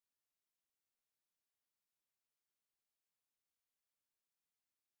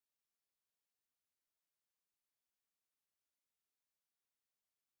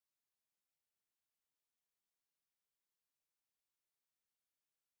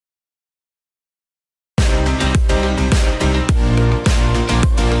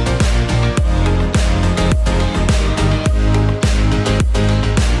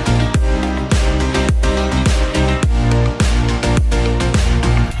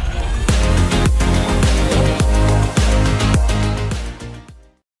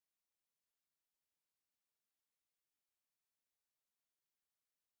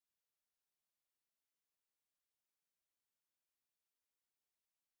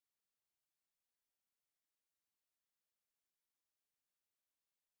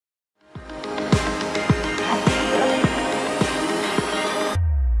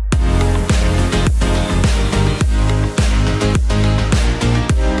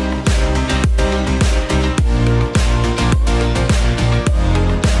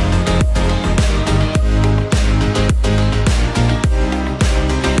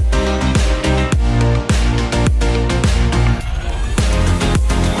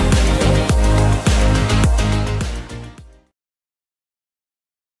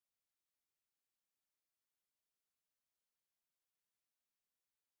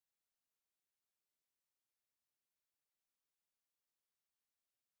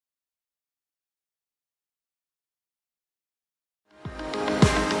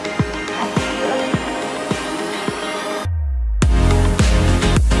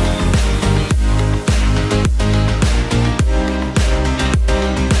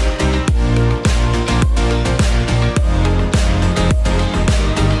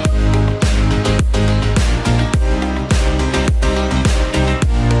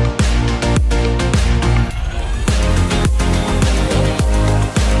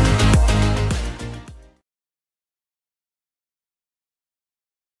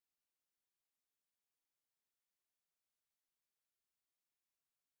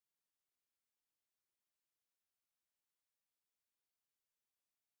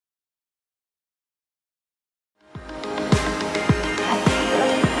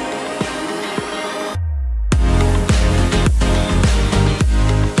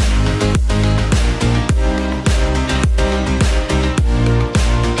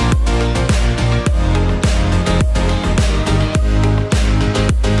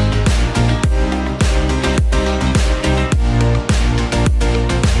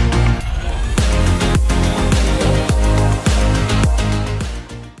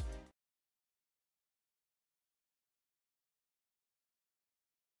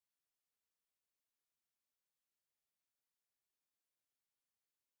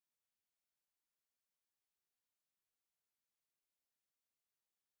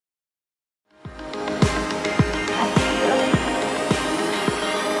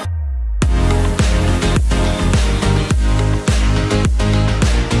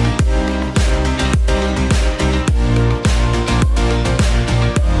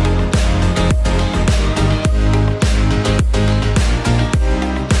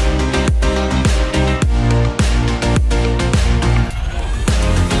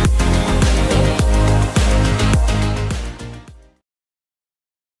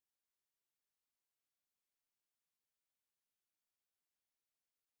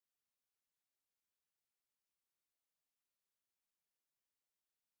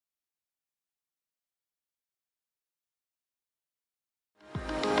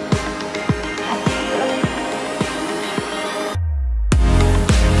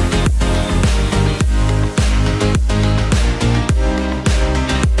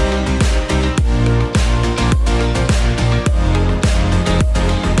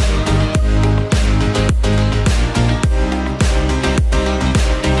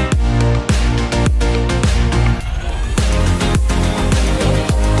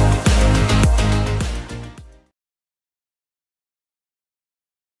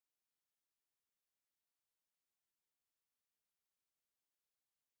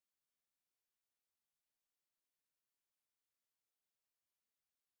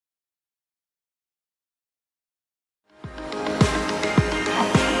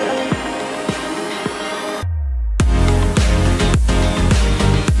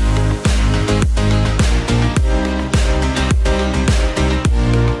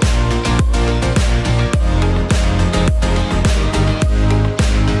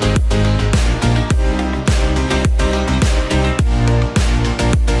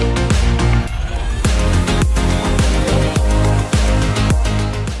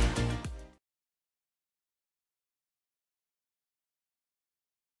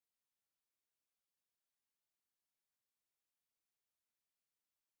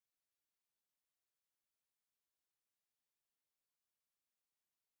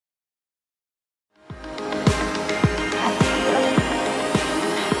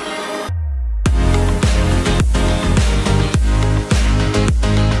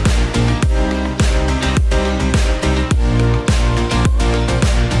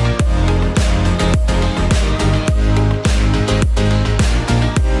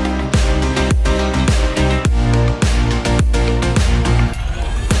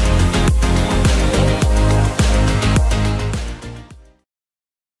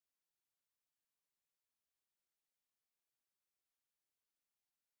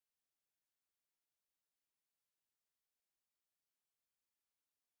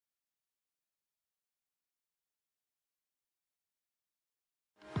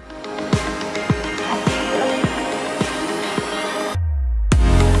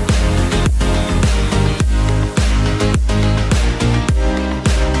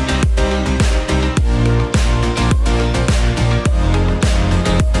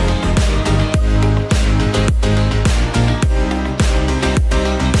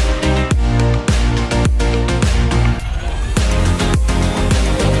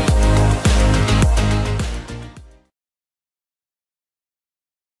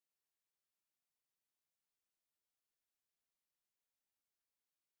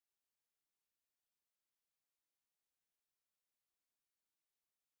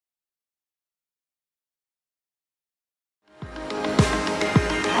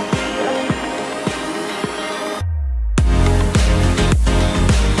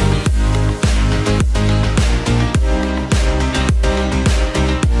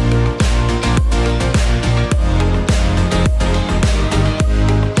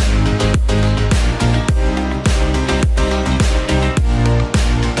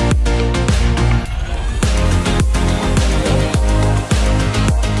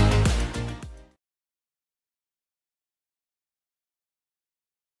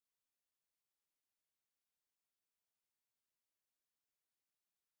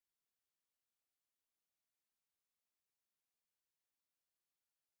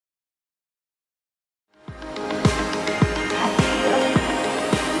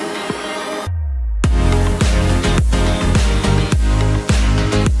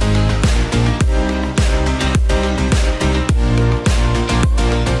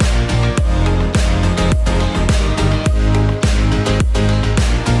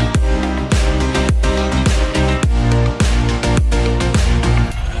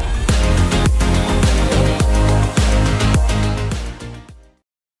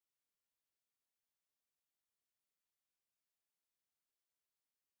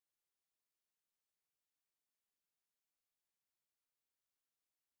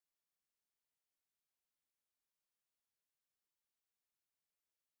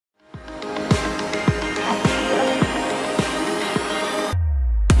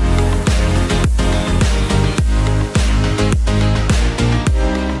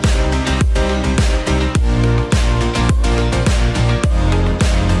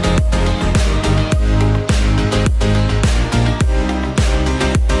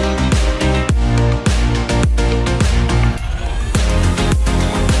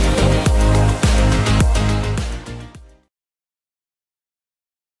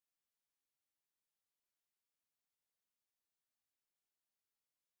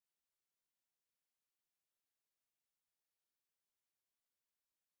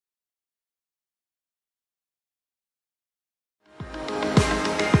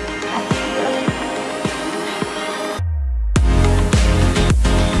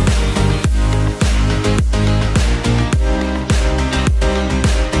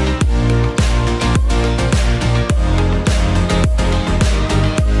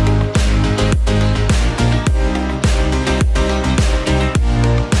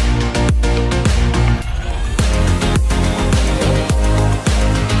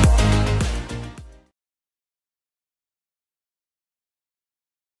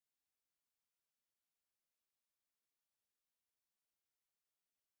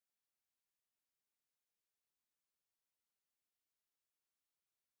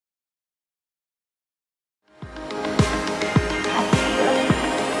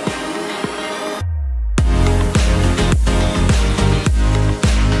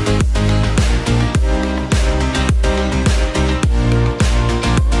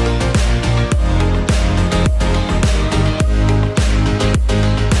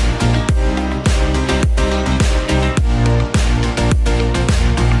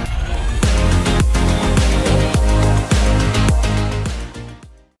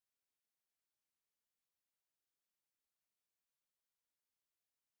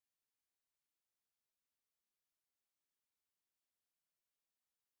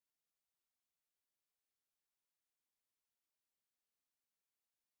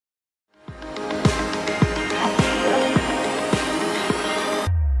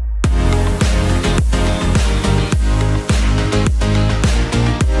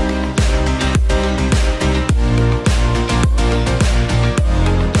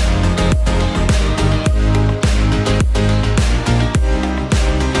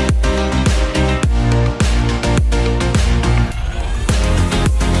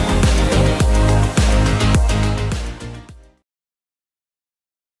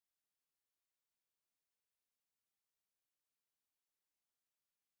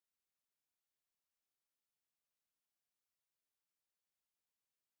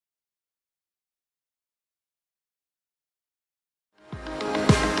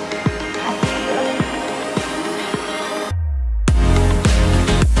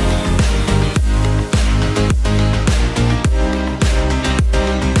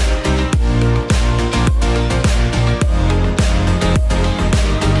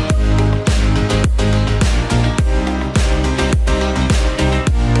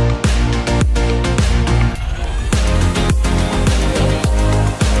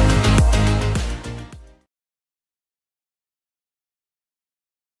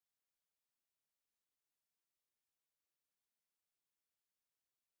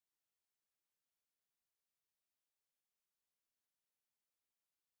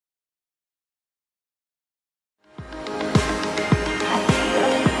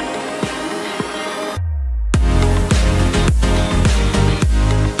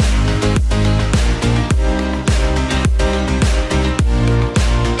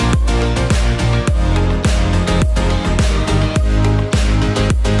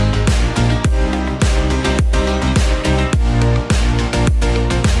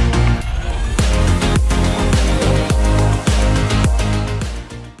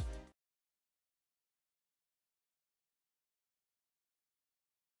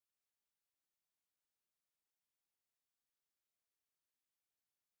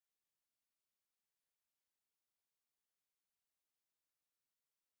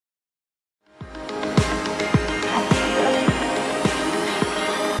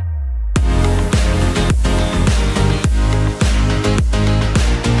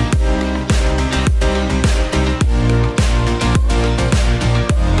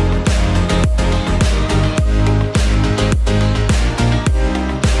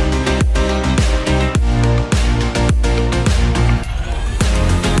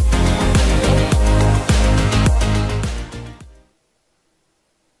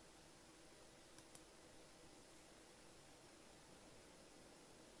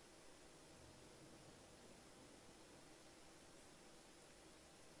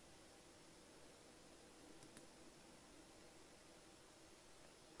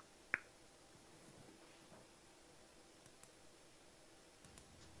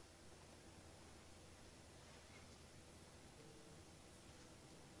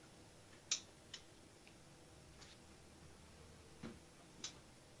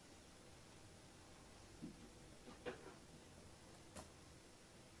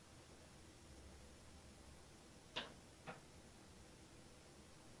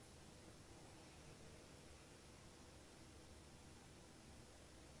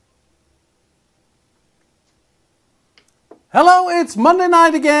Hello, it's Monday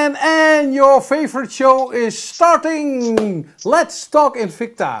night again and your favorite show is starting. Let's talk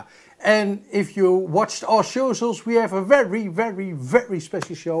Invicta. And if you watched our socials, we have a very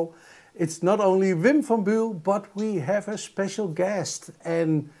special show. It's not only Wim van Buel, but we have a special guest.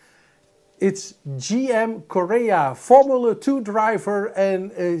 And it's GM Correa, Formula 2 driver,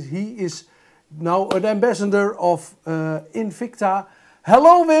 and he is now an ambassador of Invicta.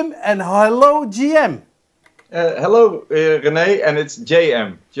 Hello Wim and hello GM. Hello René, and it's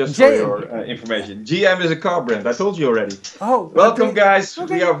JM, just for your information. GM is a car brand, I told you already. Oh, welcome okay. guys,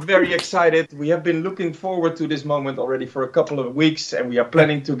 okay. We are very excited. We have been looking forward to this moment already for a couple of weeks, and we are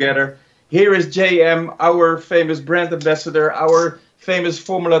planning together. Here is JM, our famous brand ambassador, our famous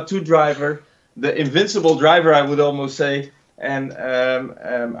Formula 2 driver, the invincible driver, I would almost say. And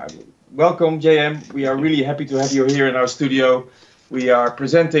welcome JM, we are really happy to have you here in our studio. We are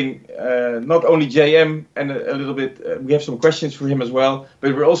presenting not only JM and a little bit, we have some questions for him as well,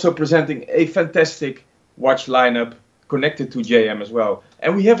 but we're also presenting a fantastic watch lineup connected to JM as well.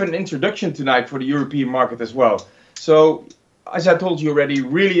 And we have an introduction tonight for the European market as well. So, as I told you already,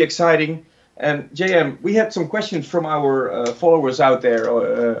 really exciting. And JM, we had some questions from our followers out there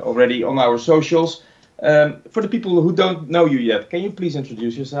already on our socials. For the people who don't know you yet, can you please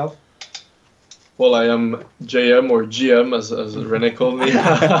introduce yourself? Well, I am JM or GM, as René called me.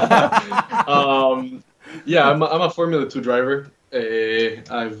 Yeah, I'm a Formula 2 driver.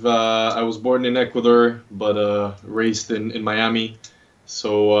 I was born in Ecuador, but raised in Miami.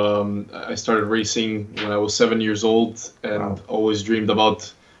 So I started racing when I was 7 years old, and always dreamed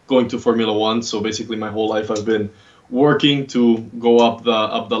about going to Formula 1. So basically, my whole life I've been working to go up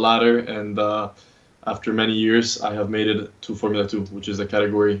the ladder, and after many years, I have made it to Formula 2, which is the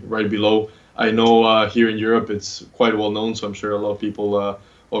category right below. I know here in Europe it's quite well known, so I'm sure a lot of people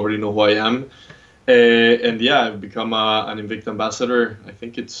already know who I am. And yeah, I've become an Invicta ambassador. I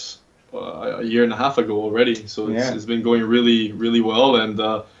think it's a year and a half ago already, so it's been going really well.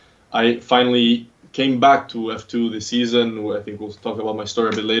 And I finally came back to F2 this season. I think we'll talk about my story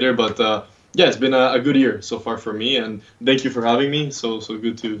a bit later, but yeah, it's been a good year so far for me, and thank you for having me. So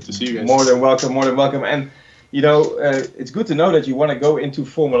good to see you guys. More than welcome. And you know, it's good to know that you want to go into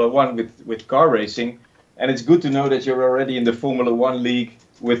Formula 1 with car racing, and it's good to know that you're already in the Formula 1 league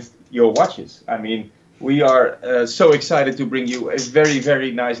with your watches. I mean, we are so excited to bring you a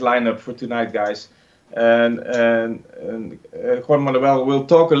very nice lineup for tonight, guys. And Juan Manuel will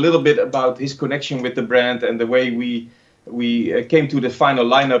talk a little bit about his connection with the brand and the way we came to the final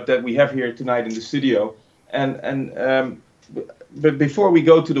lineup that we have here tonight in the studio. But before we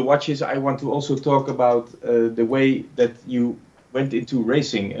go to the watches, I want to also talk about the way that you went into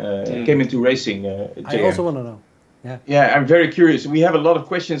racing, came into racing. I also want to know. Yeah, I'm very curious. We have a lot of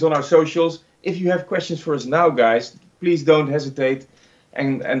questions on our socials. If you have questions for us now, guys, please don't hesitate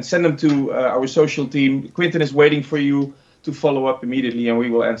and send them to our social team. Quinten is waiting for you to follow up immediately, and we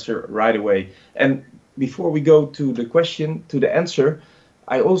will answer right away. And before we go to the answer,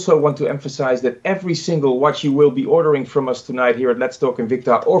 I also want to emphasize that every single watch you will be ordering from us tonight here at Let's Talk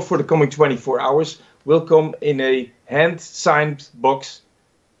Invicta, or for the coming 24 hours, will come in a hand-signed box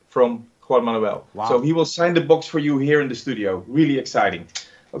from Juan Manuel. Wow. So he will sign the box for you here in the studio. Really exciting.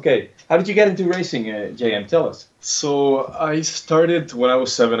 Okay, how did you get into racing, JM? Tell us. So I started when I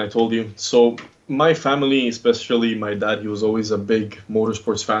was 7, I told you. So my family, especially my dad, he was always a big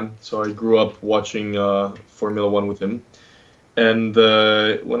motorsports fan. So I grew up watching Formula 1 with him. And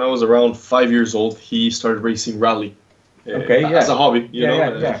when I was around 5 years old, he started racing rally as a hobby. You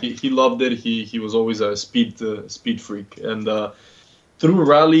know, he loved it. He was always a speed freak. And through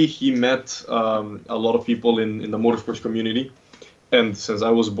rally, he met a lot of people in the motorsports community. And since I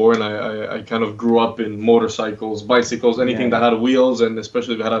was born, I kind of grew up in motorcycles, bicycles, anything that had wheels, and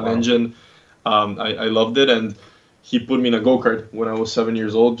especially if it had an engine. I loved it. And he put me in a go-kart when I was 7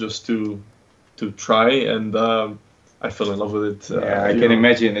 years old just to try, and I fell in love with it. I can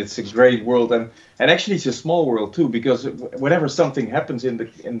imagine. It's a great world, and actually it's a small world too, because whenever something happens in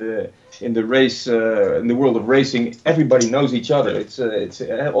the race, in the world of racing, everybody knows each other. It's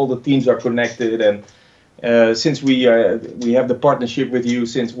all the teams are connected, and since we have the partnership with you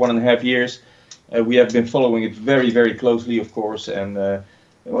since 1.5 years, we have been following it very closely, of course. And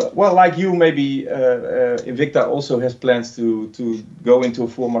well, like you, maybe Invicta also has plans to go into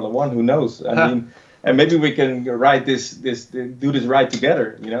Formula 1. Who knows? I mean. And maybe we can do this right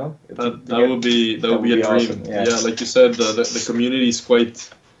together, you know. That would be a dream. Awesome. Yeah, like you said, the community is quite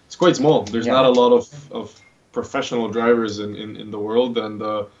small. There's not a lot of professional drivers in the world, and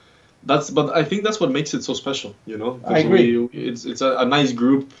but I think that's what makes it so special, you know. I agree. It's a nice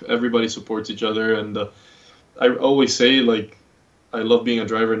group. Everybody supports each other, and I always say, like, I love being a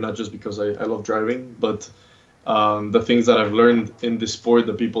driver, not just because I love driving, but the things that I've learned in this sport,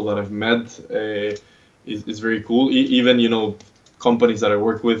 the people that I've met, is very cool. Even, you know, companies that I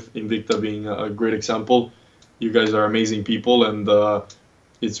work with, Invicta being a great example. You guys are amazing people, and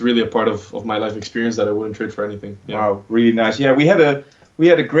it's really a part of my life experience that I wouldn't trade for anything. Yeah. Wow, really nice. Yeah, we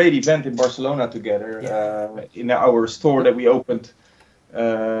had a great event in Barcelona together in our store that we opened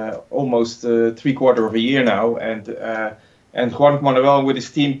almost 3/4 of a year now, and Juan Manuel with his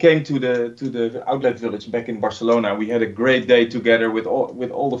team came to the outlet village back in Barcelona. We had a great day together with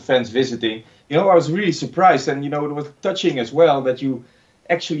all the fans visiting. You know, I was really surprised, and you know, it was touching as well that you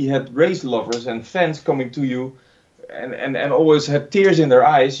actually had race lovers and fans coming to you, and always had tears in their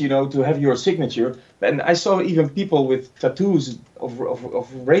eyes, you know, to have your signature. And I saw even people with tattoos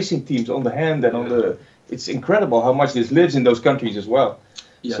of racing teams on the hand and on the. It's incredible how much this lives in those countries as well.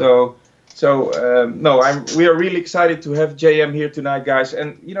 Yeah. We are really excited to have JM here tonight, guys.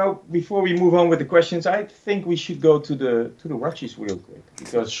 And you know, before we move on with the questions, I think we should go to the watches real quick,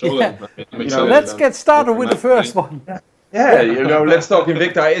 because let's get started with the first one. Yeah, you know, Let's Talk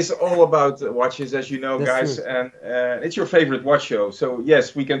Invicta is all about watches, as you know, guys, and it's your favorite watch show. So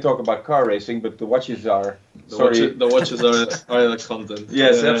yes, we can talk about car racing, but the watches are the watches are the content.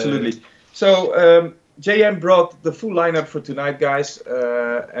 Yes, absolutely. So JM brought the full lineup for tonight, guys,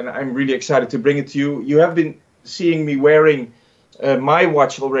 and I'm really excited to bring it to you. You have been seeing me wearing my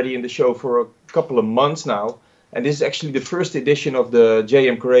watch already in the show for a couple of months now, and this is actually the first edition of the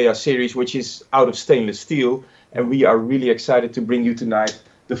JM Correa series, which is out of stainless steel. And we are really excited to bring you tonight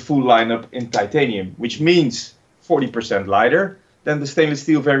the full lineup in titanium, which means 40% lighter than the stainless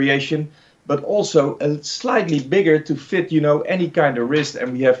steel variation, but also a slightly bigger to fit, you know, any kind of wrist.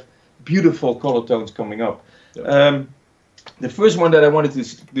 And we have beautiful color tones coming up. Yeah. The first one that I wanted to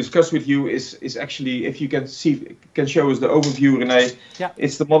discuss with you is actually, if you can show us the overview, René. Yeah.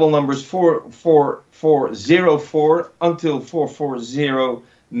 It's the model numbers 44404 until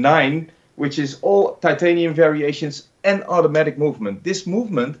 4409. Which is all titanium variations and automatic movement. This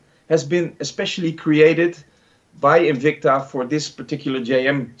movement has been especially created by Invicta for this particular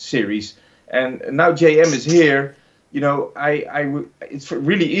JM series. And now JM is here. You know, it's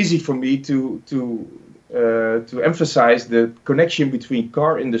really easy for me to emphasize the connection between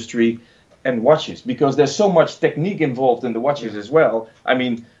car industry and watches, because there's so much technique involved in the watches as well. I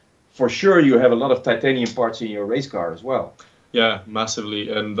mean, for sure you have a lot of titanium parts in your race car as well. Yeah, massively.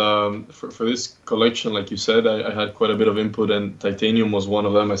 And for this collection, like you said, I had quite a bit of input, and titanium was one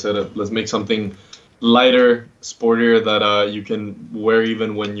of them. I said, let's make something lighter, sportier, that you can wear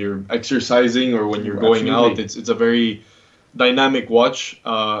even when you're exercising or when you're going out. It's a very dynamic watch.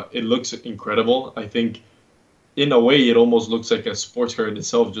 It looks incredible. I think in a way it almost looks like a sports car in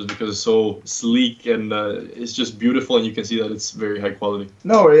itself, just because it's so sleek, and it's just beautiful, and you can see that it's very high quality.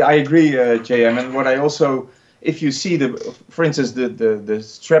 No, I agree, JM. And what I also... If you see for instance, the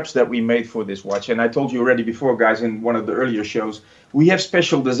straps that we made for this watch, and I told you already before, guys, in one of the earlier shows, we have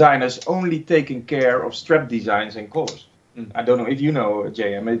special designers only taking care of strap designs and colors. I don't know if you know,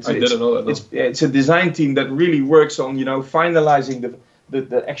 JM. I didn't know that. It's a design team that really works on, you know, finalizing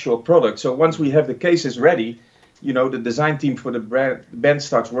the actual product. So once we have the cases ready, you know, the design team for the band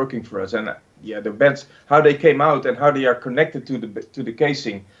starts working for us. And yeah, the bands, how they came out and how they are connected to the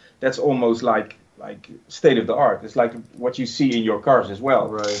casing, that's almost like state of the art. It's like what you see in your cars as well.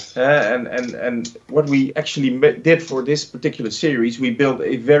 Right. And what we actually did for this particular series, we built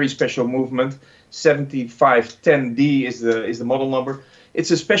a very special movement. 7510D is the model number. It's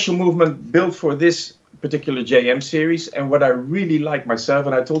a special movement built for this particular JM series. And what I really like myself,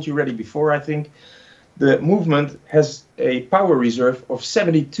 and I told you already before, I think, the movement has a power reserve of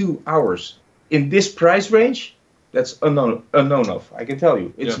 72 hours. In this price range, that's unknown of, I can tell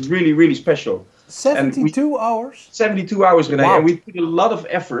you. It's really, really special. 72 hours? 72 hours, René. Wow. And we put a lot of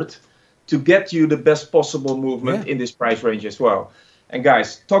effort to get you the best possible movement in this price range as well. And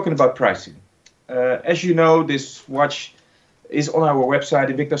guys, talking about pricing. As you know, this watch is on our website,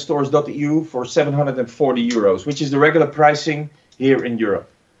 invictastores.eu, for 740 euros, which is the regular pricing here in Europe.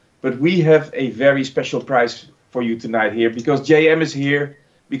 But we have a very special price for you tonight here, because JM is here,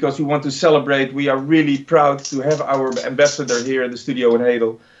 because we want to celebrate. We are really proud to have our ambassador here in the studio in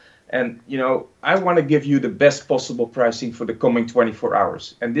Hedel. And, you know, I want to give you the best possible pricing for the coming 24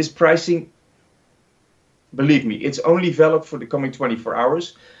 hours. And this pricing, believe me, it's only valid for the coming 24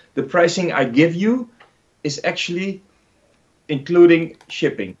 hours. The pricing I give you is actually including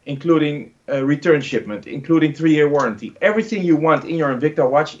shipping, including return shipment, including 3-year warranty. Everything you want in your Invicta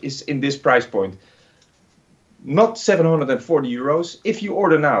watch is in this price point. Not 740 euros. If you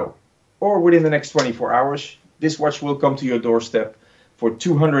order now or within the next 24 hours, this watch will come to your doorstep for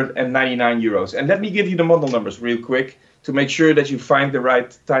 299 euros. And let me give you the model numbers real quick to make sure that you find the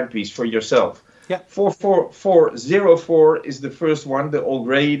right timepiece for yourself. Yeah. 44404 is the first one, the all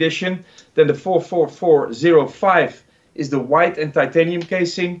gray edition. Then the 44405 is the white and titanium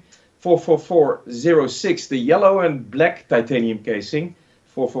casing. 44406, the yellow and black titanium casing.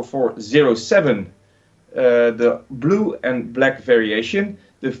 44407, the blue and black variation.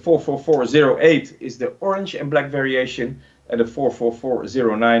 The 44408 is the orange and black variation. And the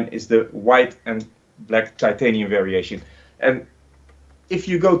 44409 is the white and black titanium variation. And if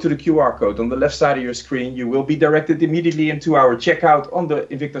you go to the QR code on the left side of your screen, you will be directed immediately into our checkout on the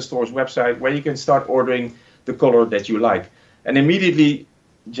Invicta Store's website, where you can start ordering the color that you like. And immediately,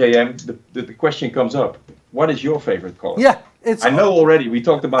 JM, the question comes up. What is your favorite color? Yeah, I know already. We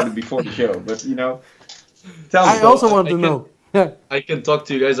talked about it before the show, but you know, tell me. I also want to know. I can talk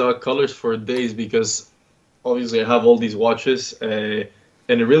to you guys about colors for days because obviously I have all these watches, and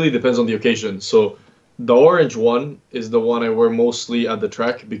it really depends on the occasion. So the orange one is the one I wear mostly at the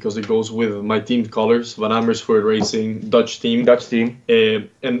track because it goes with my team colors, Van Amersfoort Racing, Dutch team.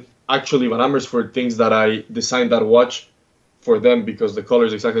 And actually Van Amersfoort thinks that I designed that watch for them because the color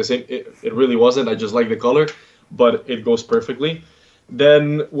is exactly the same. It really wasn't. I just like the color, but it goes perfectly.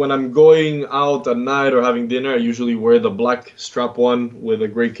 Then when I'm going out at night or having dinner, I usually wear the black strap one with a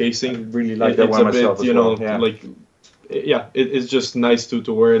gray casing. I really like that one myself as well. It's just nice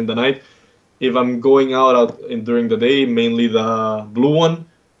to wear in the night. If I'm going out during the day, mainly the blue one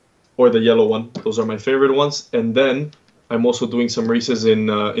or the yellow one. Those are my favorite ones. And then I'm also doing some races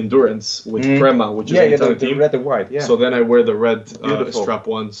in endurance with Prema, which is an Italian team. Red and white. Yeah. So then I wear the red strap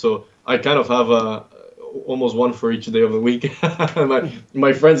one. So I kind of have almost one for each day of the week.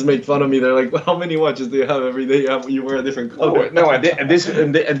 my friends make fun of me. They're like, well, "How many watches do you have every day? You wear a different color." And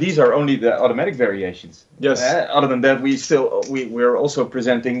these are only the automatic variations. Yes. Other than that, we're also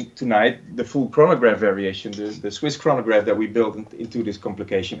presenting tonight the full chronograph variation, the Swiss chronograph that we built into this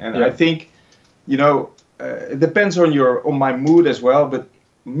complication. And I think, you know, it depends on my mood as well. But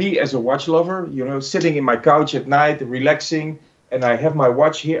me as a watch lover, you know, sitting in my couch at night, relaxing, and I have my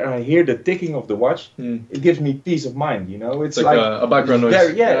watch here, and I hear the ticking of the watch. It gives me peace of mind. You know, it's like a background noise.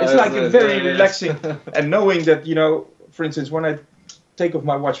 It's like very relaxing. And knowing that, you know, for instance, when I take off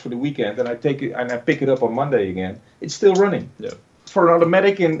my watch for the weekend and I pick it up on Monday again, it's still running. Yeah. For an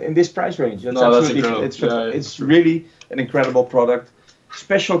automatic in this price range, that's incredible. It's really an incredible product.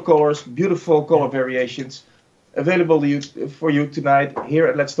 Special colors, beautiful color variations. Available for you tonight here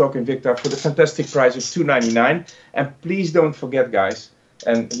at Let's Talk Invicta for the fantastic price of $299. And please don't forget, guys,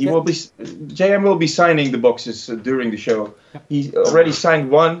 and JM will be signing the boxes during the show. He already signed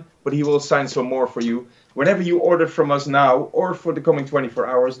one, but he will sign some more for you. Whenever you order from us now or for the coming 24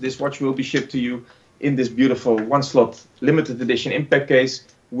 hours, this watch will be shipped to you in this beautiful one-slot limited edition impact case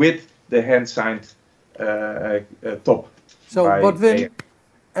with the hand-signed top. So, but then,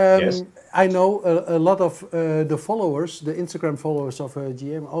 yes. I know a lot of the followers, the Instagram followers of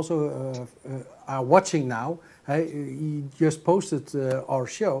GM also are watching now. He just posted our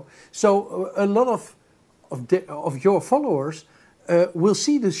show. So a lot of your followers will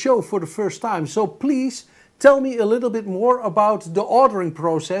see the show for the first time. So please tell me a little bit more about the ordering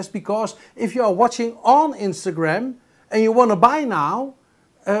process, because if you are watching on Instagram and you want to buy now,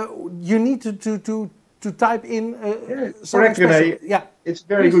 you need to type in correct, René. Yeah. It's a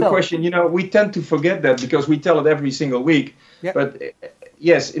very good question. You know, we tend to forget that because we tell it every single week. Yeah. But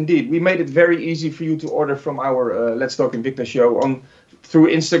yes, indeed, we made it very easy for you to order from our Let's Talk Invicta show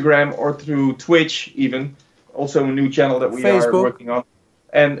through Instagram or through Twitch even. Also a new channel that we are working on.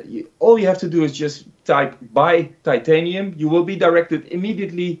 And all you have to do is just type "buy titanium." You will be directed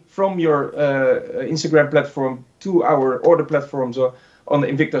immediately from your Instagram platform to our order platforms on the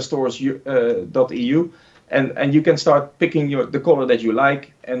invictastores.eu. And you can start picking the color that you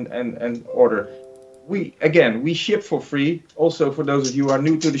like and order. We ship for free. Also, for those of you who are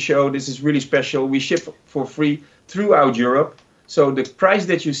new to the show, this is really special. We ship for free throughout Europe. So the price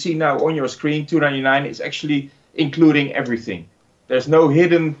that you see now on your screen, $299, is actually including everything. There's no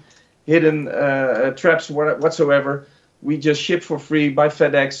hidden traps whatsoever. We just ship for free by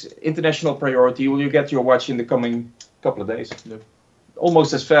FedEx, international priority. Will you get your watch in the coming couple of days? Yep.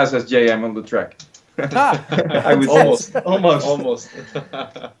 Almost as fast as JM on the track. I would almost.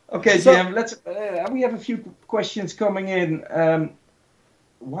 Okay, JM. Let's. We have a few questions coming in.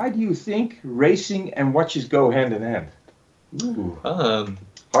 Why do you think racing and watches go hand in hand? Ooh,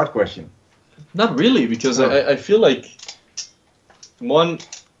 hard question. Not really, because I feel like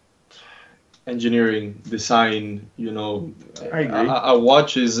engineering, design. You know, I agree. a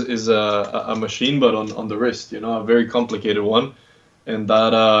watch is a machine, but on the wrist. You know, a very complicated one, and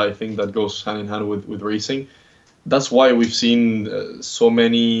that I think that goes hand in hand with racing. That's why we've seen so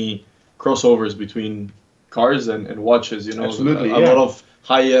many crossovers between cars and watches. You know, Absolutely, a yeah. lot of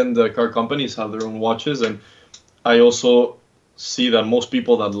high-end car companies have their own watches, and I also see that most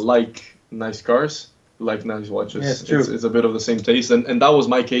people that like nice cars like nice watches. Yeah, it's true. It's a bit of the same taste, and that was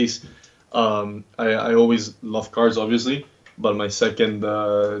my case. I always loved cars, obviously, but my second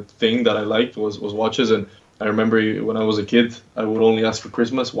thing that I liked was watches. And I remember when I was a kid, I would only ask for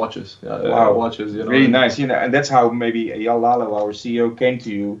Christmas watches. Wow. Watches, you know. Really nice, you know, and that's how maybe Eyal Lalo, our CEO, came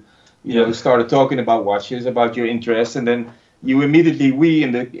to you. You know, started talking about watches, about your interest, and then you immediately, we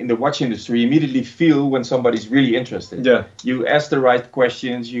in the watch industry immediately feel when somebody's really interested. Yeah. You ask the right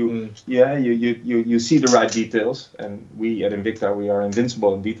questions. You see the right details, and we at Invicta, we are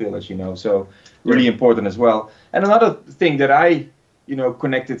invincible in detail, as you know. So really important as well. And another thing that I, you know,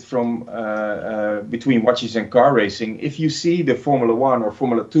 connected from between watches and car racing. If you see the Formula 1 or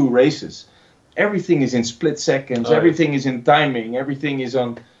Formula 2 races, everything is in split seconds. Everything is in timing. Everything is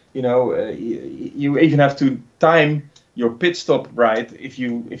on. You know, you even have to time your pit stop right if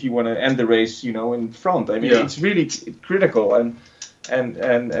you want to end the race, you know, in front. I mean, it's really critical, and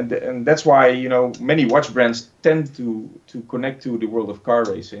that's why, you know, many watch brands tend to connect to the world of car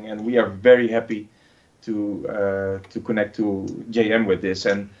racing, and we are very happy to connect to JM with this,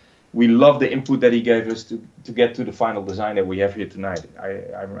 and we love the input that he gave us to get to the final design that we have here tonight.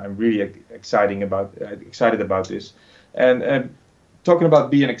 I'm really excited about this, and. Talking about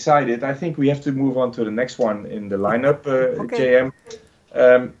being excited, I think we have to move on to the next one in the lineup, JM.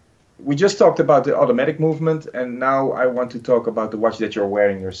 We just talked about the automatic movement, and now I want to talk about the watch that you're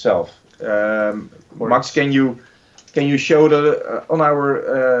wearing yourself. Max, can you show on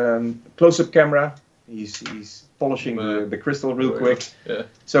our close-up camera? He's polishing the crystal real quick. Yeah.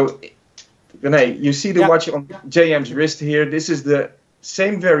 So, René, you see the watch on JM's wrist here. This is the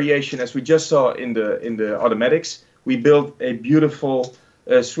same variation as we just saw in the automatics. We built a beautiful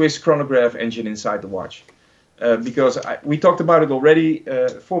Swiss chronograph engine inside the watch. Because we talked about it already,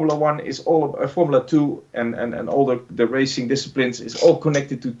 Formula 1 is all, Formula 2 and all the racing disciplines is all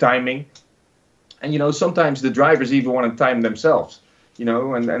connected to timing. And, you know, sometimes the drivers even want to time themselves, you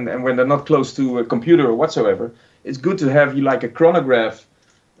know, and when they're not close to a computer or whatsoever, it's good to have you like a chronograph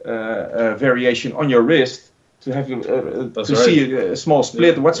variation on your wrist to have see a small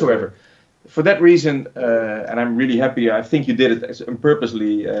split whatsoever. For that reason, and I'm really happy, I think you did it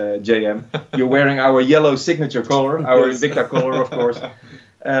purposely, JM. You're wearing our yellow signature color, our Invicta color, of course.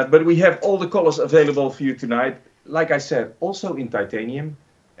 But we have all the colors available for you tonight. Like I said, also in titanium.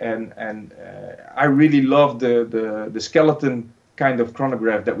 And I really love the skeleton kind of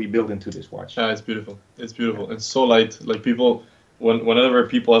chronograph that we built into this watch. It's beautiful. It's beautiful. It's so light. Like people... Whenever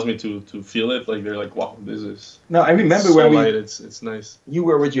people ask me to feel it, like they're like, "Wow, this is." No, I remember so when light. It's nice. You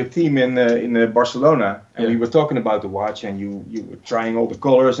were with your team in Barcelona, and we were talking about the watch, and you were trying all the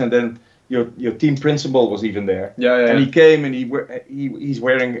colors, and then your team principal was even there. And he came, and he's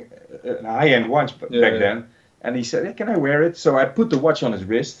wearing a high-end watch back then, and he said, "Hey, can I wear it?" So I put the watch on his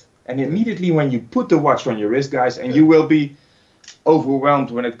wrist, and immediately when you put the watch on your wrist, guys, and you will be overwhelmed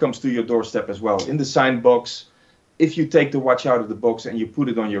when it comes to your doorstep as well. In the sign box. If you take the watch out of the box and you put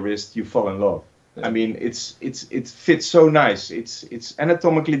it on your wrist, you fall in love. I mean, it fits so nice. It's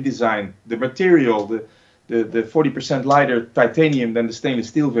anatomically designed. The material, the 40% lighter titanium than the stainless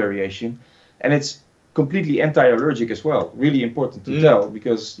steel variation, and it's completely anti-allergic as well. Really important to tell,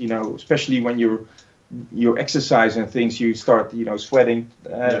 because, you know, especially when you're exercising things, you start, you know, sweating.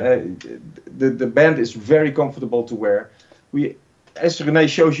 The band is very comfortable to wear. As René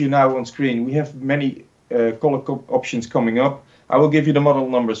shows you now on screen, we have many color options coming up. I will give you the model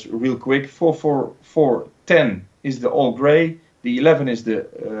numbers real quick. 44410 is the all gray. The 11 is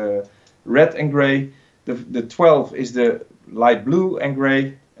the red and gray. The 12 is the light blue and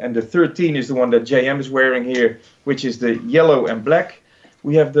gray. And the 13 is the one that JM is wearing here, which is the yellow and black.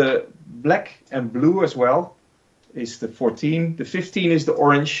 We have the black and blue as well. Is the 14. The 15 is the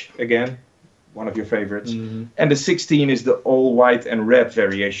orange, again, one of your favorites. And the 16 is the all white and red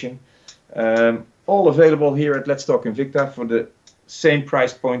variation. All available here at Let's Talk Invicta for the same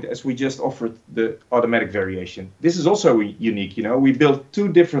price point as we just offered the automatic variation. This is also unique, you know. We built two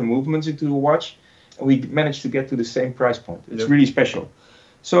different movements into the watch, and we managed to get to the same price point. It's really special.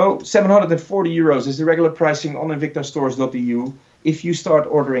 So 740 euros is the regular pricing on invictastores.eu. If you start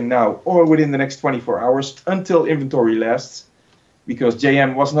ordering now or within the next 24 hours until inventory lasts, because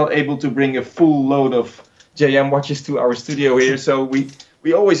JM was not able to bring a full load of JM watches to our studio here, so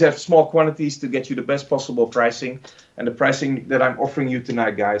we always have small quantities to get you the best possible pricing. And the pricing that I'm offering you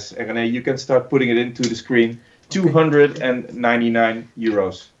tonight, guys, and René, you can start putting it into the screen, 299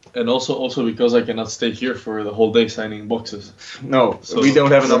 euros. And also because I cannot stay here for the whole day signing boxes. No, So we don't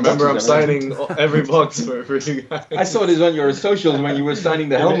have enough remember, I'm boxes, signing every box for you guys. I saw this on your socials when you were signing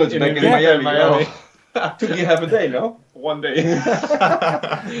the helmets back in Miami. Miami. Oh. Took you half a day, no? One day.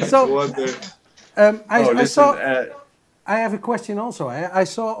 So, One day. I have a question also. I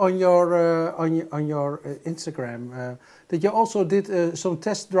saw on your Instagram that you also did some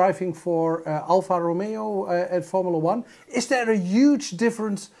test driving for Alfa Romeo at Formula 1. Is there a huge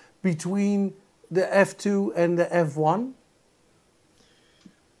difference between the F2 and the F1?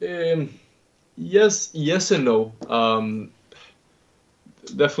 Yes and no.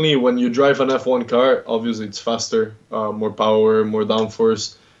 Definitely when you drive an F1 car, obviously it's faster, more power, more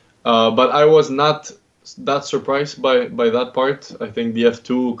downforce. But I was not that surprised by that part. I think the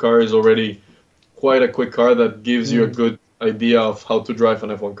F2 car is already quite a quick car that gives you a good idea of how to drive an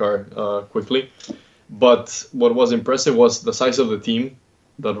F1 car quickly. But what was impressive was the size of the team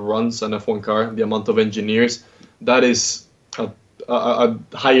that runs an F1 car, the amount of engineers. That is a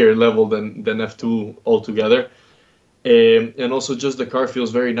higher level than F2 altogether. And also just the car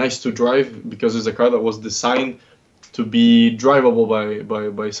feels very nice to drive because it's a car that was designed to be drivable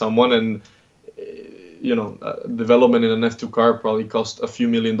by someone. And development in an F2 car probably costs a few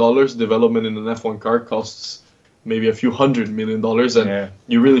 $1 million. Development in an F1 car costs maybe a few $100 million, and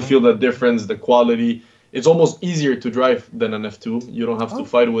you really feel that difference, the quality. It's almost easier to drive than an F2. You don't have to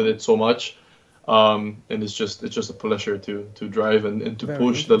fight with it so much, and it's just a pleasure to drive and to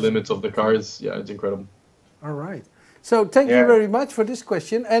push the limits of the cars. Yeah, it's incredible. All right. So thank you very much for this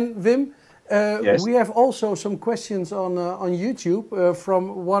question. And Wim, we have also some questions on YouTube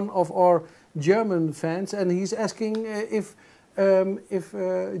from one of our German fans, and he's asking if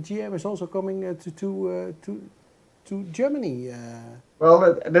GM is also coming to Germany.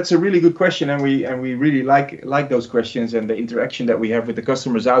 Well, that's a really good question, and we really like those questions and the interaction that we have with the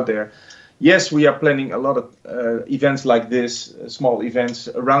customers out there. Yes, we are planning a lot of events like this, small events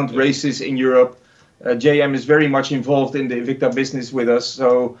around races in Europe. JM is very much involved in the Invicta business with us,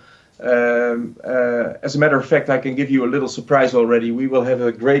 so as a matter of fact, I can give you a little surprise already. We will have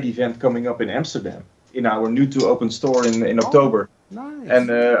a great event coming up in Amsterdam in our new to open store in October. Nice. And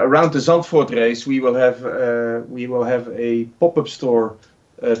around the Zandvoort race, we will have a pop-up store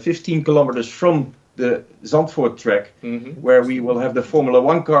 15 kilometers from the Zandvoort track, where we will have the Formula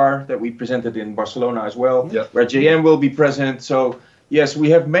 1 car that we presented in Barcelona as well, where JM will be present. So yes, we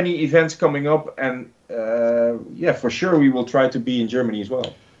have many events coming up, and for sure we will try to be in Germany as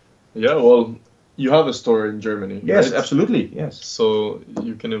well. Yeah, well, you have a store in Germany. Yes, right? Absolutely. Yes. So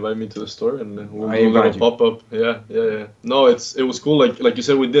you can invite me to the store, and we'll do a little pop-up. Yeah. No, it was cool. Like you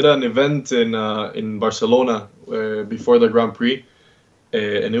said, we did an event in Barcelona before the Grand Prix,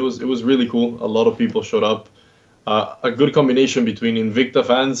 and it was really cool. A lot of people showed up. A good combination between Invicta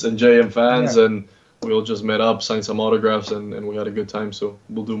fans and JM fans, and we all just met up, signed some autographs, and we had a good time. So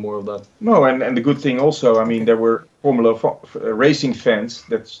we'll do more of that. No, and the good thing also, I mean, there were Formula racing fans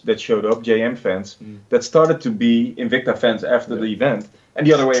that showed up, JM fans, that started to be Invicta fans after the event, and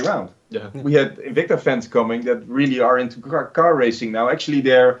the other way around. Yeah. We had Invicta fans coming that really are into car racing now. Actually,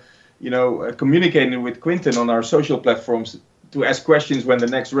 they're communicating with Quinten on our social platforms to ask questions when the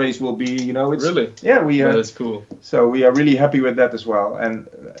next race will be. It's really, that's cool. So we are really happy with that as well, and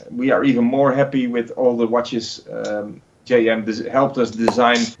we are even more happy with all the watches JM helped us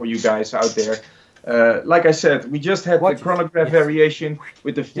design for you guys out there. Like I said, we just had the chronograph variation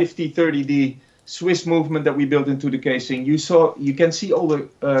with the 50-30D Swiss movement that we built into the casing. You can see all the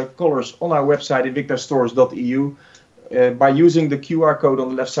colors on our website, invictastores.eu. By using the QR code on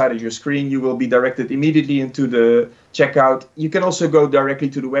the left side of your screen, you will be directed immediately into the checkout. You can also go directly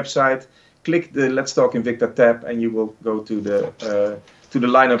to the website, click the Let's Talk Invicta tab, and you will go to the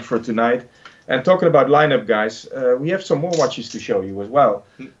lineup for tonight. And talking about lineup, guys, we have some more watches to show you as well.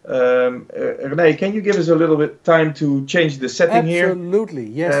 René, can you give us a little bit time to change the setting here? Absolutely,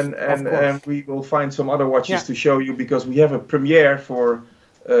 yes. And we will find some other watches to show you, because we have a premiere for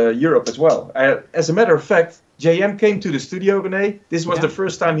Europe as well. As a matter of fact, JM came to the studio, René. This was the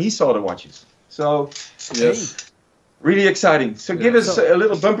first time he saw the watches. So, yes. Really exciting. So give us a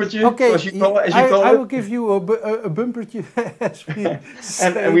little bumpertje, okay, as you call it. I will give you a bumpertje as we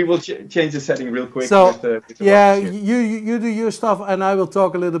and we will change the setting real quick. So, with the you do your stuff, and I will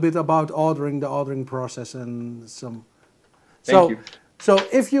talk a little bit about the ordering process and some. Thank you. So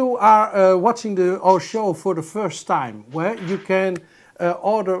if you are watching our show for the first time, where you can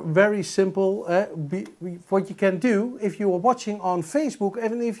order very simple. What you can do if you are watching on Facebook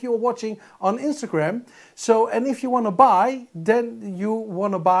and if you are watching on Instagram. So, and if you want to buy, then you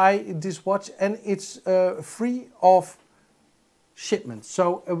want to buy this watch and it's free of shipment.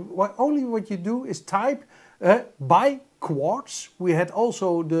 So only what you do is type buy quartz. We had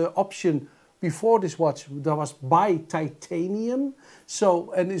also the option before this watch, there was buy titanium.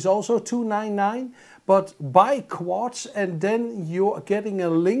 So, and it's also $299. But buy quartz, and then you're getting a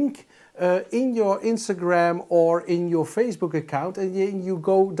link in your Instagram or in your Facebook account, and you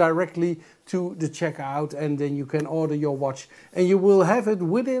go directly to the checkout, and then you can order your watch, and you will have it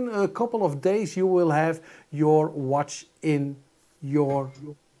within a couple of days. You will have your watch on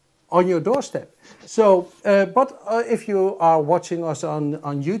your doorstep. So, but if you are watching us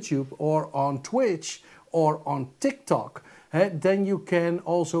on YouTube or on Twitch or on TikTok, then you can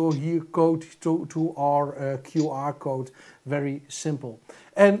also here go to our QR code, very simple.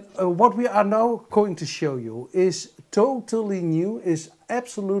 And what we are now going to show you is totally new, is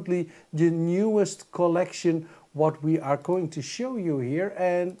absolutely the newest collection what we are going to show you here,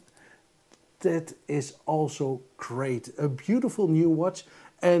 and that is also great. A beautiful new watch,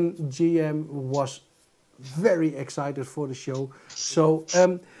 and GM was very excited for the show. So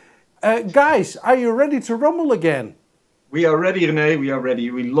guys, are you ready to rumble again? We are ready, René. We are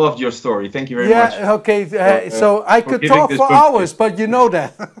ready. We loved your story. Thank you very much. Yeah, okay. So I could talk for hours, but you know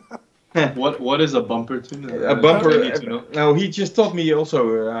that. What is a bumper tune? A bumper. No, he just taught me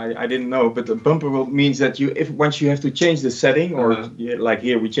also. I didn't know, but a bumper means that once you have to change the setting, or like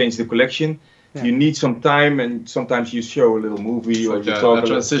here we change the collection. Yeah. You need some time, and sometimes you show a little movie or you talk a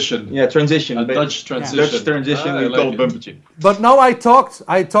transition. Yeah, transition. A Dutch transition. Dutch transition. We call it bumper tune. But now I talked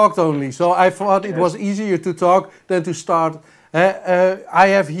only, so I thought it was easier to talk than to start. I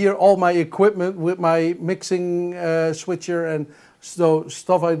have here all my equipment with my mixing switcher and so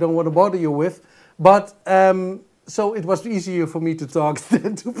stuff I don't want to bother you with. But so it was easier for me to talk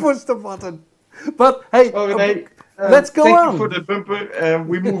than to push the button. But hey. Let's go on. Thank you for the bumper.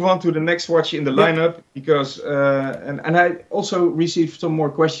 We move on to the next watch in the lineup because, and I also received some more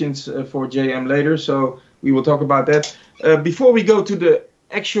questions for JM later, so we will talk about that. Before we go to the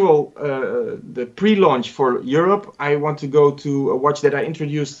actual, the pre-launch for Europe, I want to go to a watch that I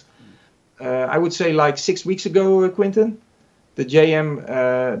introduced, I would say like 6 weeks ago, Quinten. The JM,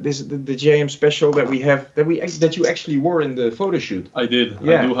 the JM special that we have, that you actually wore in the photo shoot. I did.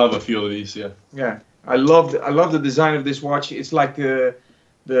 Yeah. I do have a few of these. Yeah. Yeah. I love the design of this watch. It's like the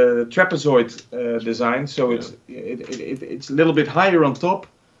trapezoid design, so it's a little bit higher on top,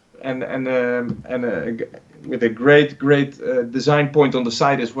 and with a great design point on the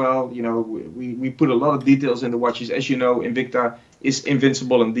side as well. You know, we put a lot of details in the watches. As you know, Invicta is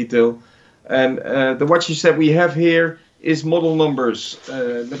invincible in detail, and the watches that we have here is model numbers.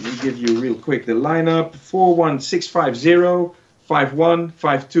 Let me give you real quick the lineup: 41650, 51,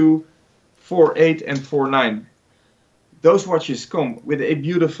 52. 48 and 49. Those watches come with a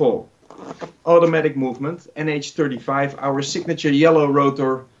beautiful automatic movement, NH35, our signature yellow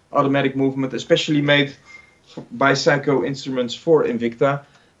rotor automatic movement, especially made by Seiko Instruments for Invicta.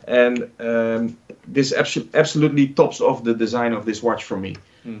 And this absolutely tops off the design of this watch for me.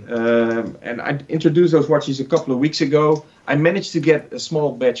 And I introduced those watches a couple of weeks ago. I managed to get a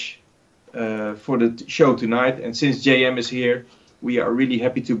small batch for the show tonight, and since JM is here, we are really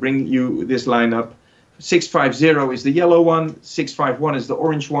happy to bring you this lineup. 650 is the yellow one, 651 is the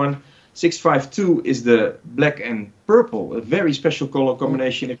orange one, 652 is the black and purple, a very special color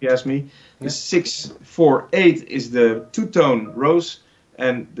combination if you ask me. The 648 is the two-tone rose,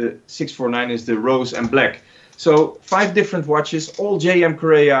 and the 649 is the rose and black. So 5 different watches, all JM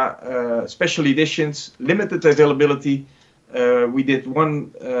Correa special editions, limited availability. We did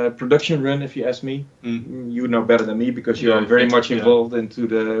one production run, if you ask me. You know better than me because you are very much involved into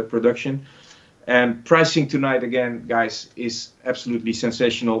the production. And pricing tonight, again, guys, is absolutely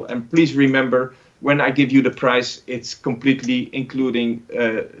sensational. And please remember, when I give you the price, it's completely including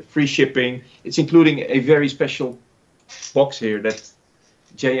free shipping. It's including a very special box here that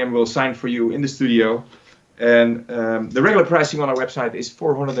JM will sign for you in the studio. And the regular pricing on our website is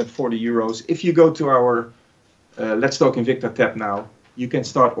 440 euros. If you go to our Let's Talk Invicta tab now, you can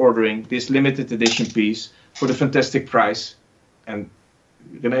start ordering this limited edition piece for the fantastic price. And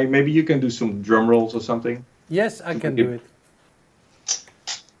René, maybe you can do some drum rolls or something. Yes, I can do it.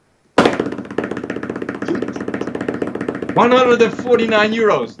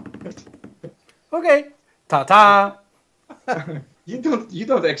 €149. Okay. Ta-ta. You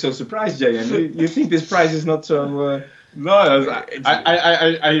don't act so surprised, JM. You think this price is not so No,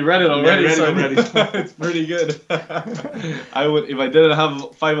 I read it already. Yeah, so already. It's pretty good. I would, if I didn't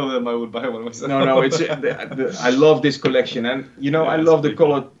have 5 of them, I would buy one myself. No, it's I love this collection, and you know, Yeah, I it's love the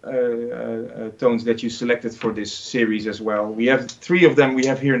pretty color tones that you selected for this series as well. We have 3 of them we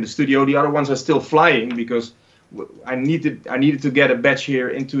have here in the studio. The other ones are still flying because I needed to get a batch here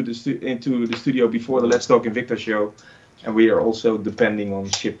into the studio before the Let's Talk Invicta show, and we are also depending on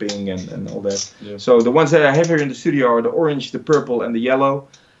shipping and all that. Yeah. So the ones that I have here in the studio are the orange, the purple, and the yellow.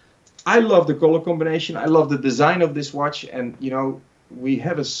 I love the color combination. I love the design of this watch, and you know, we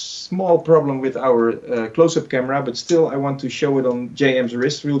have a small problem with our close-up camera, but still I want to show it on JM's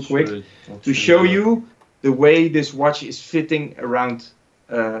wrist real quick to show you the way this watch is fitting around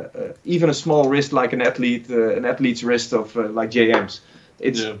even a small wrist like an athlete's wrist of like JM's.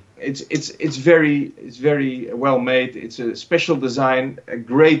 It's very well made. It's a special design, a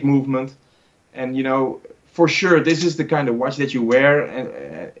great movement, and you know, for sure this is the kind of watch that you wear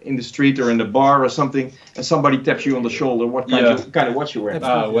in the street or in the bar or something, and somebody taps you on the shoulder. What kind of watch you wear?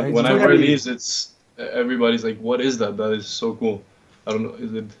 When I wear these, it's everybody's like, "What is that? That is so cool." I don't know.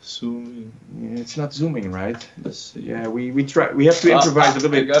 Is it zooming? Yeah, it's not zooming, right? Let's see. Yeah, we try. We have to improvise a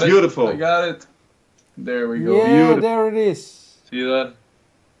little bit. Beautiful. I got it. There we go. Yeah, Beautiful. there it is. See that?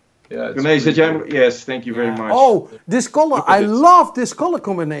 Yeah. Yes, thank you very much. Oh, this color! I love this color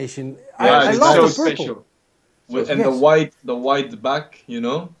combination. I love so the purple. special. And the white back, you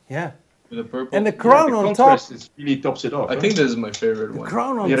know. Yeah. With the purple. And the crown on top. It really tops it off. I think this is my favorite The one.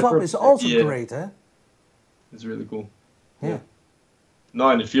 crown on top is also great, eh? It's really cool. Yeah. No,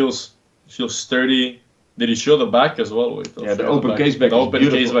 and it feels sturdy. Did you show the back as well? Wait, yeah, the open case back. The open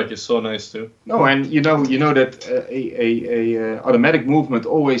case back is so nice too. No, and you know that a automatic movement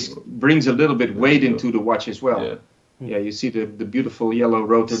always brings a little bit weight into the watch as well. Yeah. Yeah, you see the beautiful yellow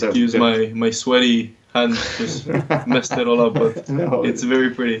rotor. Excuse my sweaty hand, just messed it all up, but no, it's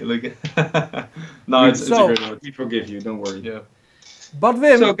very pretty. Look. No, it's a great watch. We forgive you. Don't worry. Yeah. But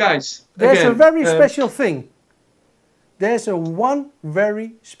Wim, so guys, there's again, a very special thing. There's one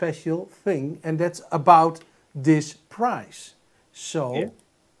very special thing, and that's about this price. So, yeah.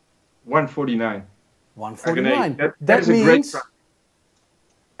 149. 149. That is a great price.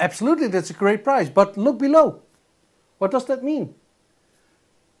 Absolutely, that's a great price. But look below. What does that mean?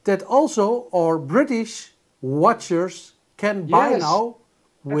 That also our British watchers can buy now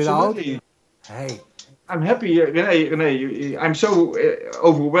without. Absolutely. Hey. I'm happy, René. I'm so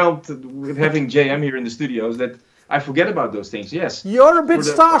overwhelmed with having JM here in the studios that I forget about those things. Yes, you're a bit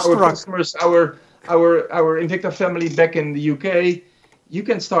starstruck. Our customers, our Invicta family back in the UK, you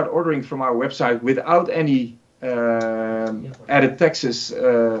can start ordering from our website without any added taxes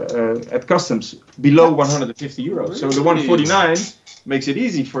at customs below 150 euros. Really? So the 149 makes it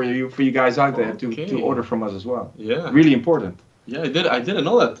easy for you guys out there to order from us as well. Yeah, really important. Yeah, I didn't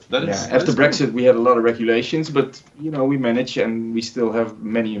know that. After Brexit, we had a lot of regulations, but you know, we manage, and we still have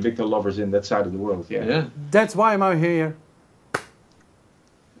many Invicta lovers in that side of the world. Yeah. That's why I'm out here.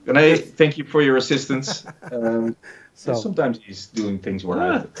 René, thank you for your assistance. So sometimes he's doing things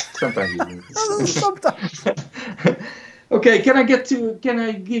right. Sometimes he's doing sometimes. Okay, can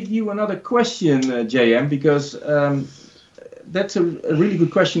I give you another question, JM? Because that's a really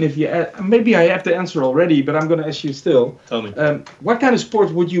good question. If you maybe I have the answer already, but I'm going to ask you still. Tell me. What kind of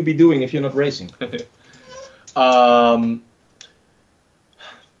sport would you be doing if you're not racing?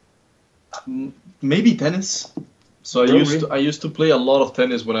 Maybe tennis. So I used to play a lot of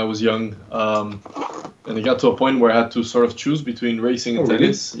tennis when I was young, and it got to a point where I had to sort of choose between racing and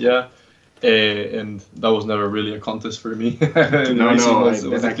tennis. Really? Yeah, and that was never really a contest for me.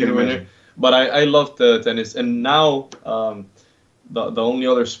 was a clear winner. But I loved tennis, and now the only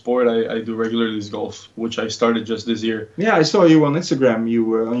other sport I do regularly is golf, which I started just this year. Yeah, I saw you on Instagram.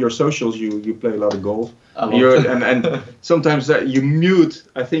 You on your socials you play a lot of golf. And sometimes you mute.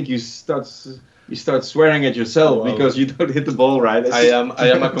 I think you start swearing at yourself because you don't hit the ball right. I am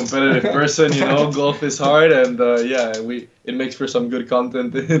a competitive person, you know. Golf is hard, and it makes for some good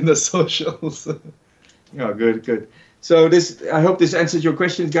content in the socials. Oh, good. So I hope this answered your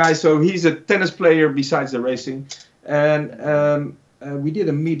question, guys. So he's a tennis player besides the racing, and we did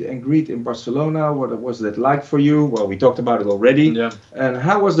a meet and greet in Barcelona. What was that like for you? Well, we talked about it already. Yeah. And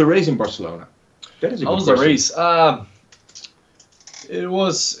how was the race in Barcelona? That is a good question. How was the race? It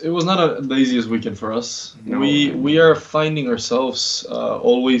was not the easiest weekend for us. No. We are finding ourselves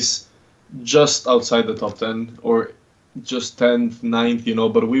always just outside the top 10 or just 10th, 9th, you know,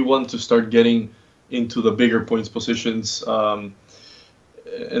 but we want to start getting into the bigger points positions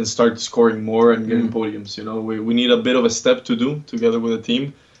and start scoring more and getting podiums, you know. We need a bit of a step to do together with the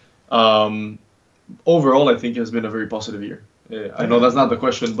team. overall, I think it has been a very positive year. I know that's not the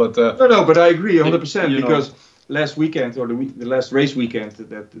question, but no, but I agree 100% you know, because last weekend or the last race weekend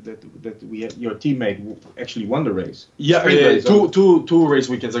that we had, your teammate actually won the race. Yeah, Sprint race. two race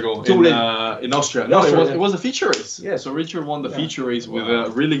weekends ago in Austria. No, it was a feature race. Yeah. So Richard won the feature race with a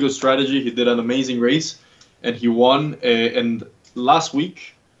really good strategy. He did an amazing race, and he won. And last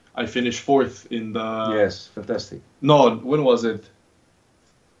week, I finished 4th in the. Yes, fantastic. No, when was it?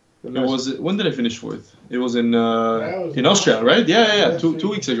 When did I finish 4th? It was in Austria, right? Yeah. 2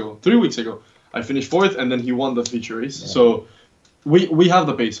 weeks ago, 3 weeks ago. I finished 4th, and then he won the feature race. Yeah. So we have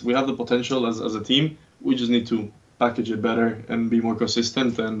the pace, we have the potential as a team. We just need to package it better and be more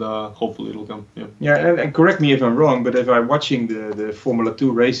consistent, and hopefully it'll come. Yeah, and correct me if I'm wrong, but if I'm watching the Formula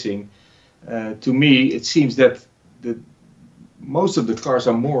 2 racing, to me it seems that most of the cars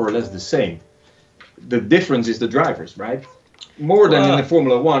are more or less the same. The difference is the drivers, right? More than in the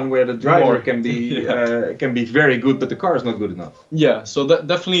Formula 1, where the driver can be very good, but the car is not good enough. Yeah, so that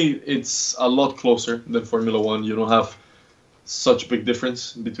definitely it's a lot closer than Formula 1. You don't have such big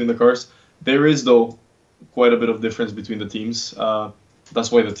difference between the cars. There is, though, quite a bit of difference between the teams.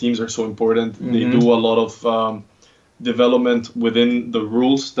 That's why the teams are so important. Mm-hmm. They do a lot of development within the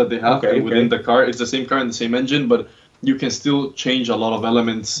rules that they have within the car. It's the same car and the same engine, but you can still change a lot of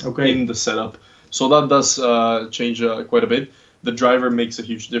elements in the setup. So that does change quite a bit. The driver makes a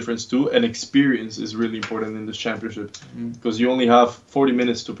huge difference too, and experience is really important in this championship because you only have 40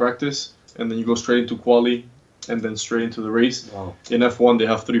 minutes to practice, and then you go straight into quali, and then straight into the race. Wow. In F1, they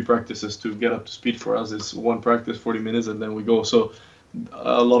have 3 practices to get up to speed. For us, it's 1 practice, 40 minutes, and then we go. So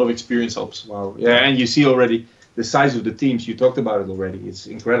a lot of experience helps. Wow. Yeah, and you see already the size of the teams. You talked about it already. It's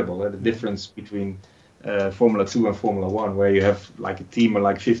incredible, the difference between Formula 2 and Formula 1, where you have like a team of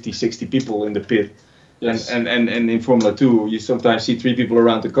like 50, 60 people in the pit. Yes. And in Formula 2, you sometimes see 3 people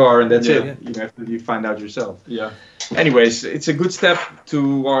around the car, and that's it. Yeah. You find out yourself. Yeah. Anyways, it's a good step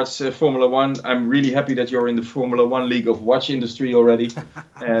towards Formula 1. I'm really happy that you're in the Formula 1 league of watch industry already.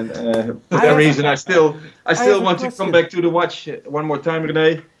 And for that reason, I still want to come back to the watch one more time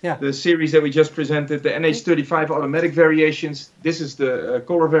today. Yeah. The series that we just presented, the NH35 automatic variations. This is the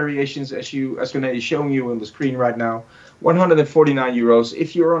color variations as René is showing you on the screen right now. 149 euros.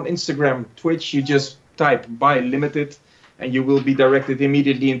 If you're on Instagram, Twitch, you just type buy limited, and you will be directed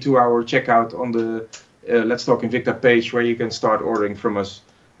immediately into our checkout on the Let's Talk Invicta page, where you can start ordering from us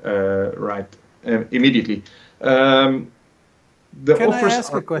immediately. The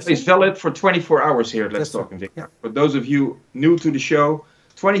offers is valid for 24 hours here at Let's Talk Invicta. Yeah. For those of you new to the show,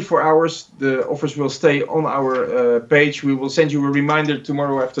 24 hours, the offers will stay on our page. We will send you a reminder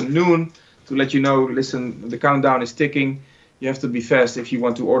tomorrow afternoon to let you know, listen, the countdown is ticking. You have to be fast if you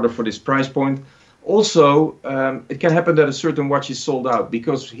want to order for this price point. Also, it can happen that a certain watch is sold out,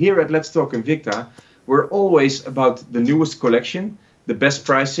 because here at Let's Talk Invicta, we're always about the newest collection, the best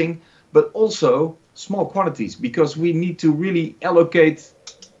pricing, but also small quantities, because we need to really allocate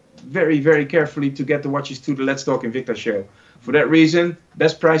very, very carefully to get the watches to the Let's Talk Invicta show. For that reason,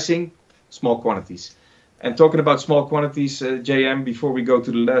 best pricing, small quantities. And talking about small quantities, JM, before we go to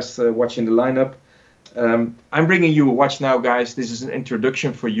the last watch in the lineup, I'm bringing you a watch now, guys. This is an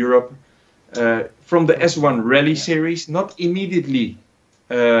introduction for Europe from the S1 Rally series, not immediately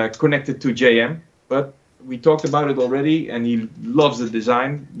connected to JM, but we talked about it already, and he loves the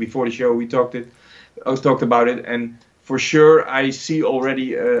design. Before the show, we talked about it, and for sure, I see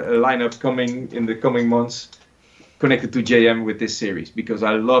already a lineup coming in the coming months connected to JM with this series, because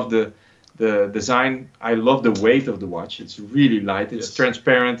I love the design. I love the weight of the watch. It's really light. It's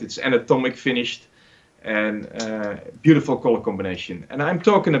transparent. It's anatomic finished, and beautiful color combination. And I'm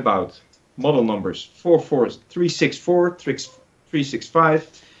talking about model numbers 364, 365,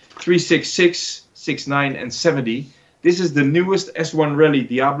 366, 69, and 70. This is the newest S1 Rally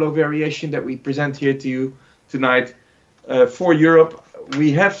Diablo variation that we present here to you tonight. For Europe,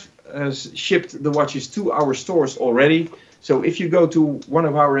 we have shipped the watches to our stores already. So if you go to one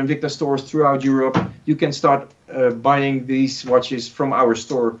of our Invicta stores throughout Europe, you can start buying these watches from our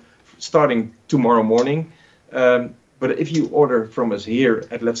store starting tomorrow morning. But if you order from us here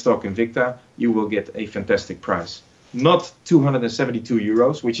at Let's Talk Invicta, you will get a fantastic price. Not 272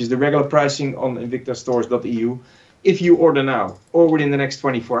 euros, which is the regular pricing on invictastores.eu. If you order now or within the next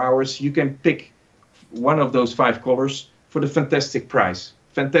 24 hours, you can pick one of those 5 colors for the fantastic price.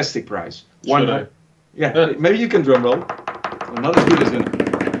 Fantastic price. Yeah, maybe you can drum roll. Not as good as him.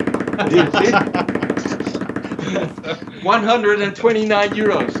 129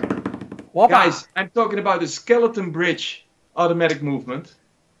 euros. Whoppa. Guys, I'm talking about the skeleton bridge automatic movement.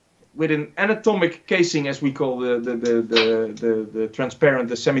 with an anatomic casing, as we call the transparent,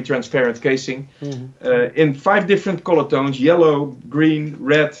 the semi-transparent casing, in 5 different color tones: yellow, green,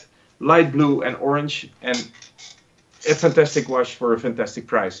 red, light blue, and orange. And a fantastic watch for a fantastic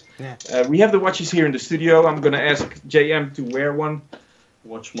price. Yeah. We have the watches here in the studio. I'm going to ask JM to wear one.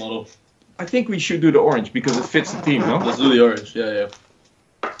 Watch model. I think we should do the orange because it fits the theme, no? Let's do the orange. Yeah.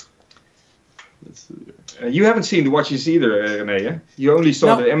 Let's do the orange. You haven't seen the watches either, René, yeah? You only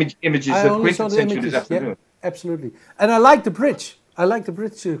saw the images I that only saw Quinten the sent you images. this afternoon. Yeah, absolutely. And I like the bridge. I like the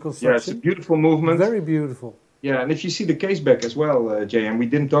bridge construction. Yeah, it's a beautiful movement. Very beautiful. Yeah, and if you see the case back as well, JM, we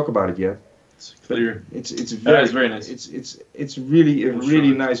didn't talk about it yet. It's clear. It's very, very nice. It's really a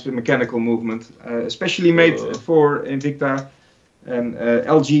really nice mechanical movement, especially made for Invicta and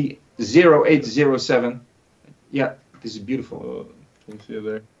LG 0807. Yeah, this is beautiful. Can you see it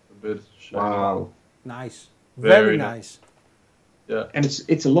there? A bit. Wow. Nice. Very nice. Yeah. And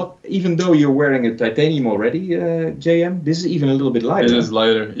it's a lot. Even though you're wearing a titanium already, JM, this is even a little bit lighter. It is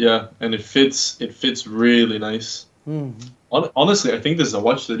lighter, yeah, and it fits. It fits really nice. Honestly, I think this is a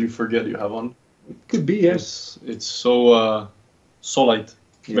watch that you forget you have on. It could be, yes. It's so light.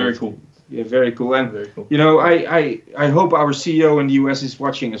 Yeah. Very cool. Yeah, very cool. And very cool. you know, I hope our CEO in the US is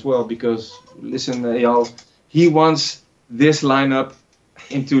watching as well, because listen, Eyal, he wants this lineup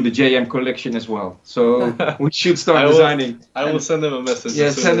into the JM collection as well. So we should start designing. I will send him a message.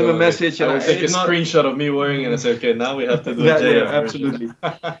 Yeah, send him a message. I will take a screenshot of me wearing it and say, okay, now we have to do a JM. Yeah, absolutely.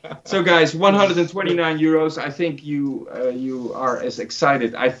 So guys, 129 euros. I think you are as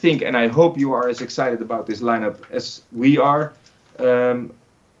excited. I think and I hope you are as excited about this lineup as we are.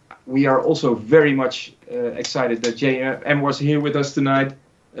 We are also very much excited that JM was here with us tonight.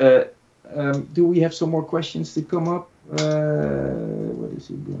 Do we have some more questions to come up? What is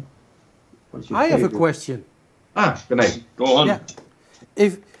he doing? I have a question. René, go on. Yeah.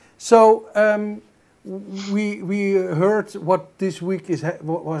 We heard what this week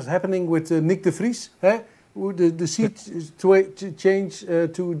what was happening with Nick de Vries. The seat change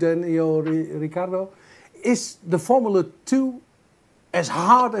to Daniel Ricciardo. Is the Formula 2 as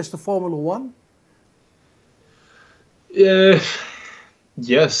hard as the Formula 1?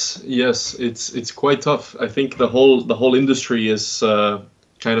 Yes, it's quite tough. I think the whole industry is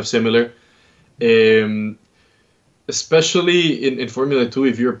kind of similar, especially in Formula 2.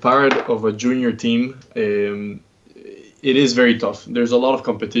 If you're part of a junior team, it is very tough. There's a lot of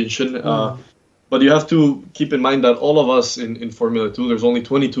competition, but you have to keep in mind that all of us in Formula 2, there's only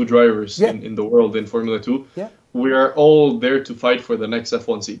 22 drivers in the world in Formula 2. Yeah. We are all there to fight for the next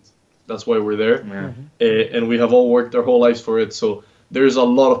F1 seat. That's why we're there, and we have all worked our whole lives for it. So there's a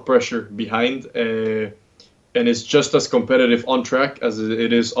lot of pressure behind, and it's just as competitive on track as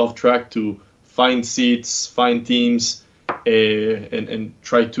it is off track to find seats, find teams, and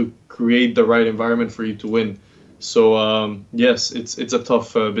try to create the right environment for you to win. So yes, it's a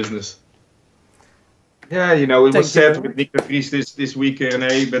tough business. Yeah, you know, it was said with Nick de Vries this week,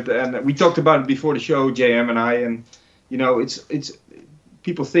 René, but we talked about it before the show, JM and I, and you know, it's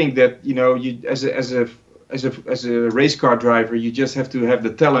people think that, you know, you as a race car driver, you just have to have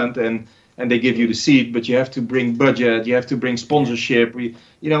the talent and they give you the seat, but you have to bring budget, you have to bring sponsorship.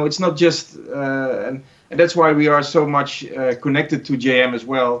 You know, it's not just and that's why we are so much connected to JM as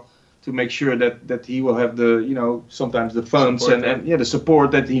well, to make sure that he will have the, you know, sometimes the funds and the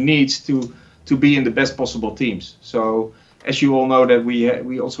support that he needs to be in the best possible teams. So as you all know, that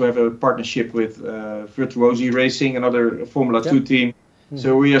we also have a partnership with Virtuosi Racing, another Formula 2 team.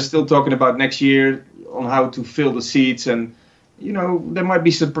 So we are still talking about next year on how to fill the seats, and you know, there might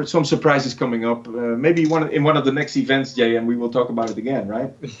be some surprises coming up. Maybe in one of the next events, Jay, and we will talk about it again,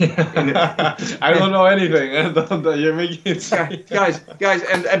 right? I don't know anything. You're making it guys,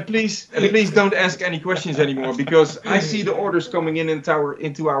 and please don't ask any questions anymore, because I see the orders coming into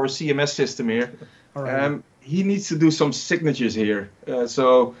our CMS system here. All right. He needs to do some signatures here.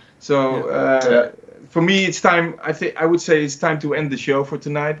 For me, it's time. I would say it's time to end the show for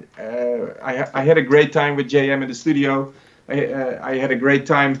tonight. I had a great time with JM in the studio. I had a great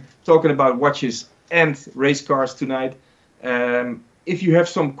time talking about watches and race cars tonight. If you have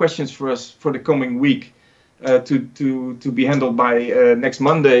some questions for us for the coming week to be handled by next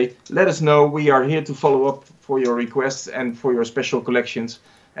Monday, let us know. We are here to follow up for your requests and for your special collections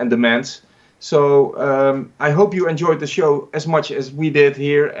and demands. So I hope you enjoyed the show as much as we did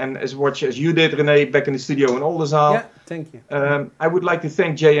here, and as much as you did, René, back in the studio in Oldenzaal. Yeah, thank you. I would like to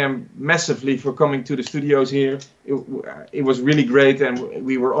thank JM massively for coming to the studios here. It was really great, and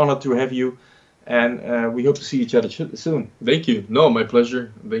we were honored to have you. And we hope to see each other soon. Thank you. No, my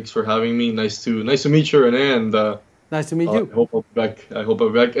pleasure. Thanks for having me. Nice to meet you, René. And Nice to meet you. I hope I'll be back. I hope I'll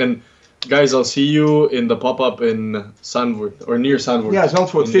be back. And guys, I'll see you in the pop-up in Zandvoort, or near Zandvoort. Yeah,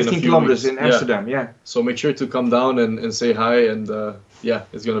 Zandvoort, in 15 kilometers weeks. in Amsterdam, yeah. So make sure to come down and say hi, and yeah,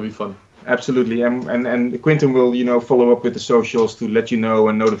 it's gonna be fun. Absolutely, and Quinten will, you know, follow up with the socials to let you know,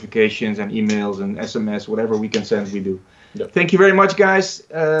 and notifications and emails and SMS, whatever we can send, we do. Yep. Thank you very much, guys.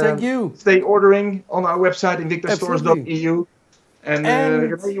 Thank you. Stay ordering on our website, invictastores.eu. And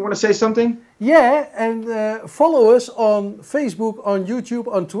you want to say something? Yeah, and follow us on Facebook, on YouTube,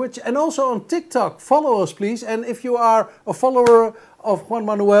 on Twitch, and also on TikTok. Follow us, please. And if you are a follower of Juan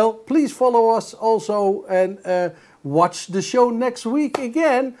Manuel, please follow us also, and watch the show next week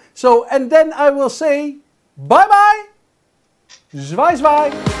again. So, and then I will say bye-bye. Zwaai,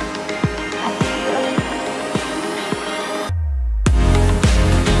 zwaai.